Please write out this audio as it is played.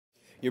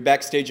You're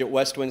backstage at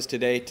West Winds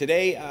today.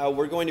 Today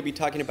we're going to be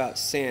talking about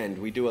sand.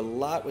 We do a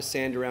lot with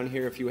sand around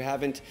here. If you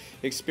haven't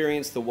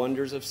experienced the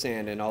wonders of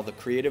sand and all the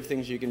creative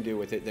things you can do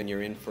with it, then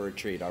you're in for a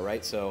treat, all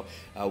right? So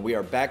we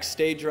are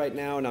backstage right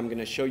now, and I'm going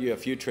to show you a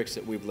few tricks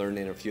that we've learned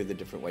and a few of the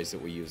different ways that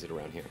we use it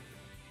around here.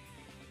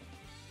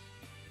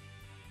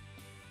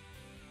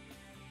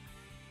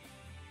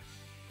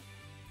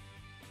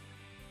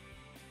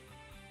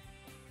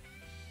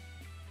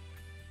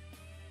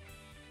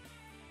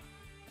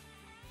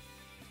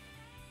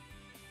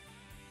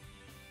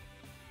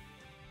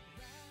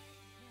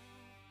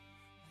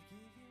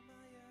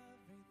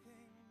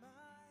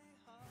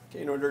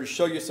 Okay, in order to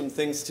show you some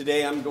things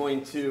today, I'm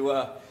going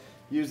to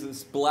use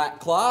this black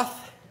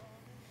cloth.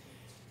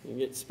 You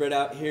get spread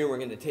out here. We're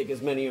going to take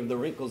as many of the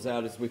wrinkles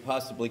out as we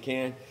possibly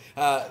can.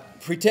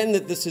 Pretend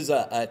that this is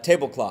a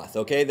tablecloth,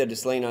 okay, that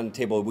is laying on the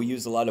table. We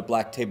use a lot of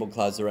black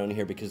tablecloths around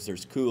here because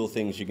there's cool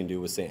things you can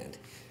do with sand.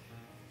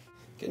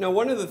 Okay, now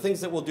one of the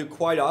things that we'll do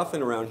quite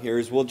often around here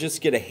is we'll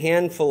just get a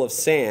handful of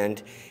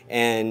sand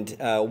and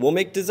we'll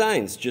make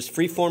designs, just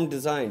free-form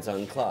designs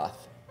on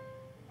cloth.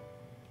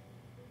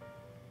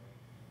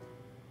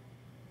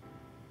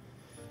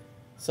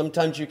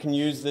 Sometimes you can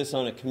use this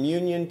on a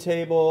communion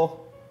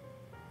table.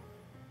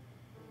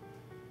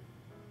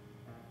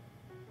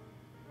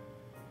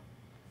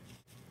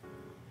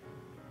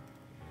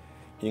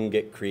 You can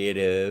get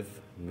creative,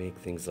 make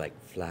things like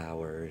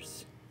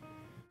flowers.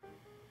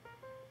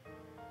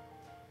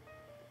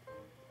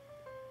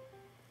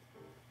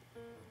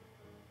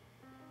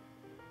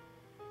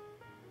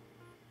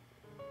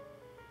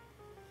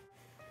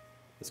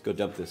 Let's go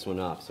dump this one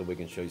off so we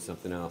can show you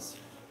something else.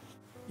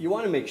 You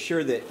want to make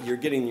sure that you're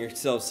getting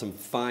yourself some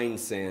fine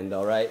sand,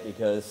 all right?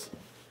 Because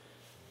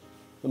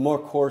the more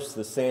coarse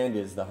the sand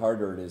is, the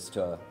harder it is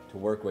to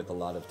work with a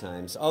lot of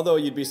times. Although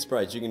you'd be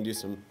surprised, you can do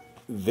some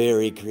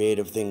very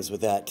creative things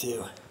with that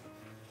too.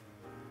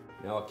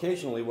 Now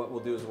occasionally what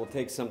we'll do is we'll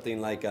take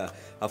something like a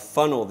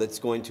funnel that's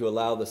going to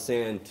allow the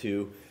sand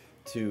to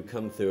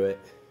come through it.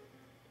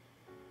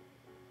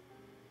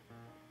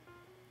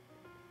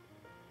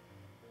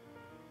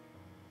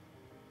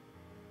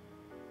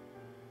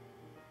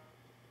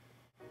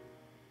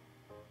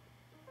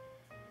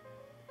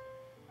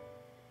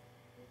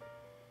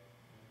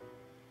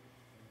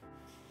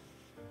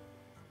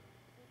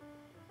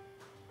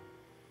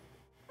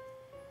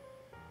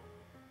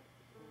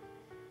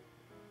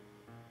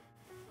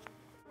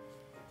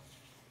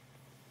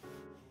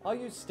 I'll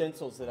use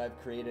stencils that I've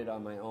created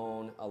on my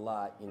own a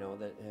lot, you know,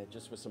 that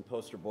just with some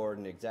poster board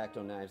and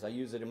X-Acto knives. I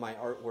use it in my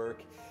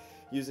artwork,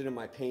 use it in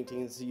my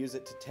paintings, use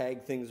it to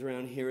tag things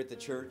around here at the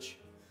church.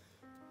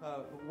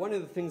 One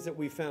of the things that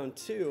we found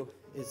too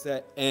is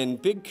that, and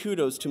big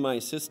kudos to my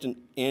assistant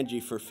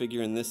Angie for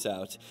figuring this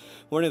out,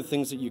 one of the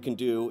things that you can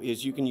do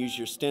is you can use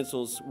your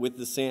stencils with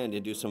the sand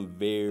and do some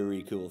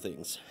very cool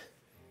things.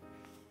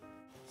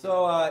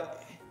 So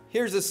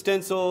here's a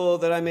stencil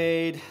that I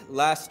made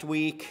last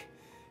week.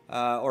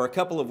 Or a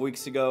couple of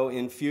weeks ago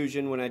in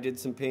Fusion when I did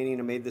some painting.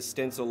 I made the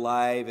stencil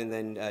live and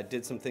then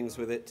did some things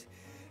with it.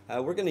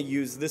 We're going to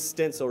use this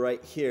stencil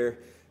right here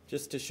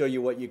just to show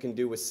you what you can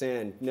do with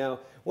sand.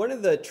 Now, one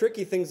of the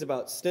tricky things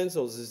about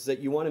stencils is that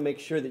you want to make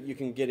sure that you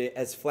can get it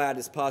as flat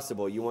as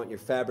possible. You want your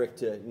fabric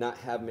to not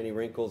have many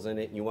wrinkles in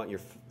it, and you want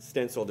your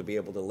stencil to be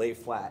able to lay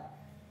flat.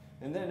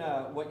 And then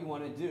what you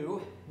want to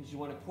do is you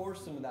want to pour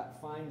some of that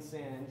fine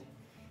sand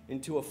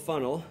into a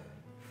funnel,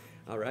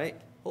 all right?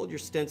 Hold your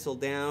stencil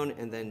down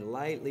and then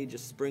lightly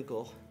just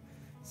sprinkle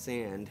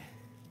sand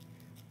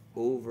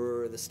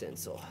over the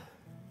stencil.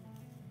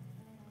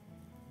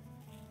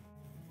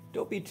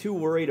 Don't be too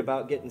worried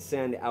about getting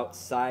sand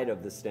outside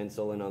of the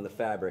stencil and on the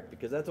fabric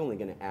because that's only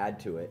going to add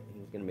to it.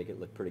 It's going to make it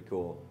look pretty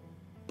cool.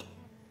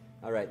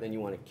 All right, then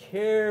you want to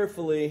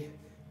carefully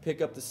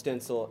pick up the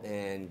stencil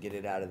and get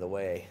it out of the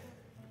way.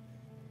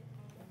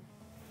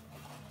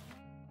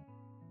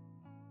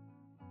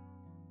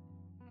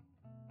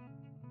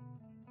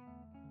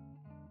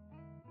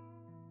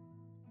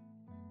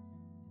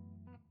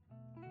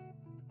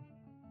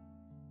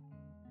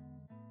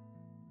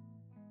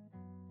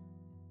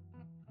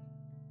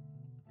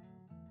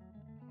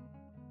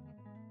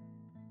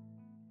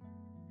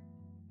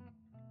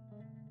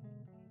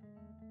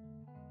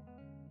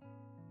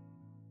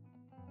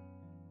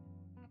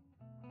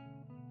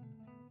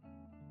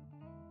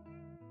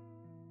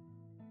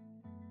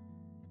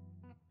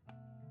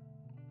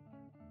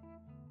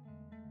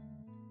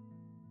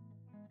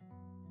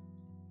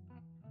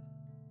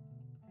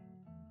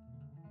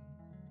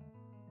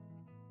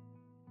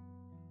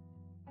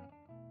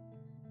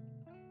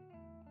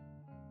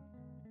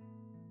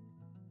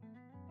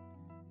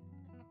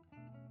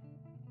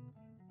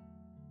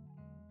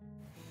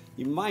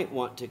 You might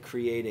want to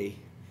create a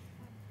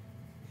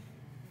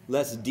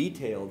less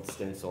detailed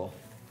stencil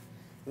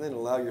and then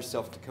allow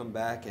yourself to come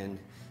back and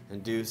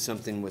do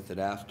something with it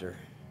after.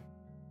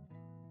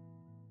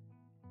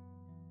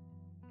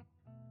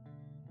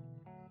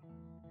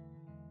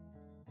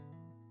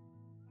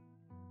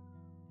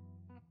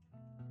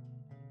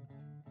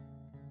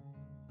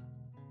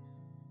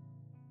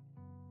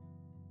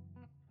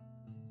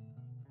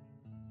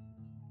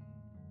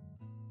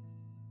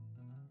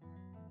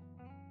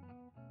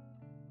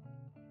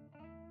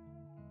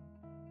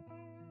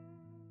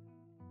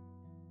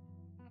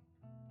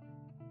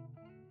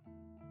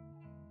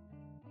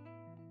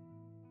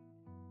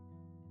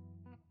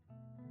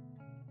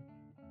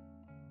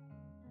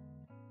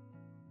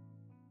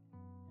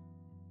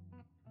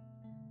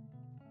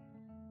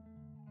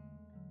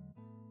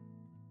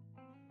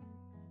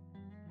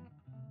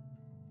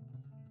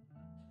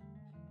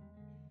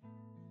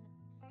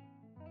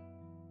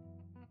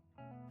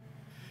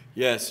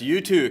 Yes,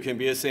 you too can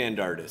be a sand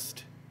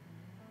artist.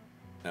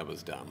 That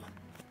was dumb.